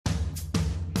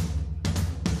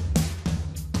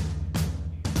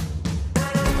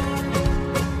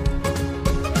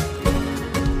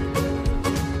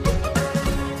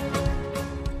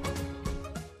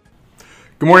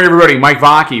Good morning, everybody. Mike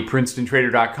Vacchi,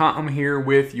 PrincetonTrader.com here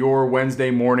with your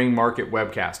Wednesday morning market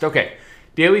webcast. Okay,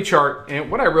 daily chart, and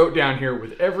what I wrote down here,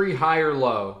 with every high or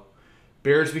low,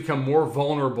 bears become more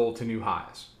vulnerable to new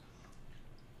highs.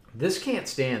 This can't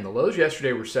stand. The lows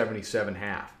yesterday were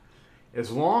 77.5. As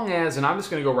long as, and I'm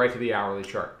just going to go right to the hourly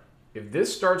chart, if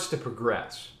this starts to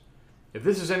progress, if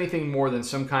this is anything more than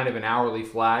some kind of an hourly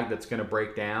flag that's going to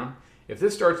break down, if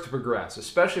this starts to progress,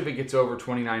 especially if it gets over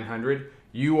 2,900,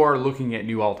 you are looking at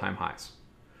new all-time highs.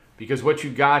 Because what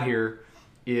you've got here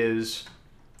is,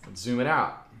 let's zoom it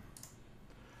out.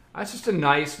 That's just a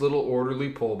nice little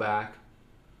orderly pullback.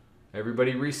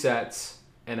 Everybody resets,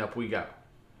 and up we go.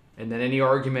 And then any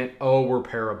argument, oh, we're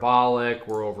parabolic,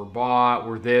 we're overbought,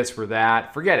 we're this, we're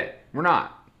that, forget it. We're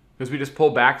not. Because we just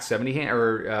pulled back 40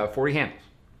 handles.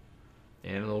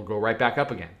 And it'll go right back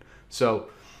up again. So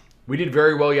we did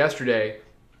very well yesterday,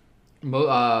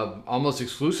 almost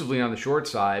exclusively on the short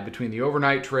side. Between the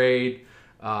overnight trade,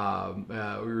 we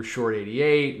were short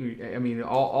 88. I mean,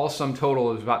 all sum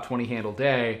total is about 20 handle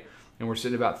day, and we're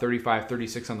sitting about 35,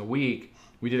 36 on the week.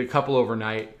 We did a couple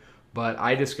overnight, but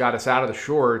I just got us out of the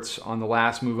shorts on the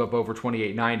last move up over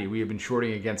 28.90. We have been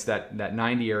shorting against that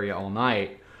 90 area all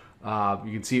night.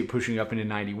 You can see it pushing up into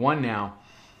 91 now.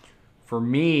 For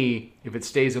me, if it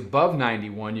stays above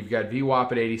 91, you've got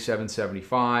VWAP at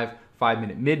 87.75.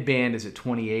 5-minute mid-band is at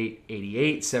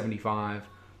 28.88.75.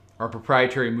 Our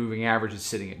proprietary moving average is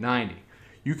sitting at 90.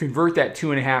 You convert that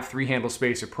 2.5, 3-handle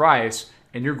space of price,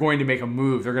 and you're going to make a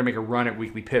move. They're going to make a run at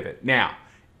weekly pivot. Now,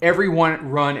 every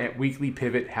run at weekly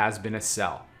pivot has been a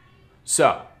sell.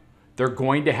 So, they're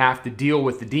going to have to deal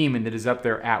with the demon that is up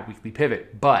there at weekly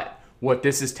pivot. But what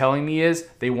this is telling me is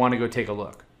they want to go take a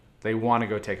look. They want to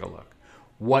go take a look.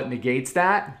 What negates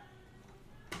that?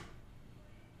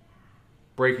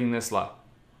 Breaking this low,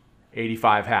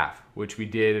 85.5, which we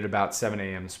did at about 7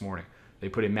 a.m. this morning. They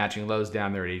put in matching lows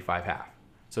down there at 85.5.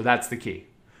 So that's the key.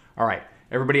 All right,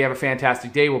 everybody have a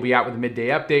fantastic day. We'll be out with a midday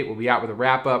update. We'll be out with a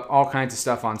wrap-up, all kinds of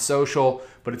stuff on social.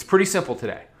 But it's pretty simple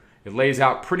today. It lays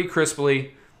out pretty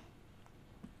crisply.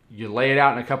 You lay it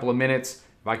out in a couple of minutes.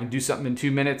 If I can do something in 2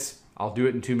 minutes, I'll do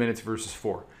it in 2 minutes versus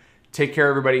 4. Take care,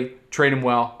 everybody. Trade them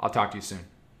well. I'll talk to you soon.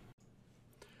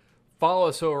 Follow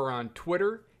us over on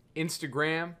Twitter,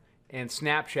 Instagram, and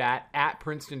Snapchat at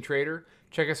Princeton Trader.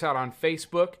 Check us out on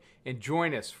Facebook and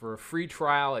join us for a free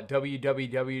trial at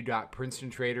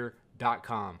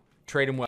www.princetontrader.com. Trade them well.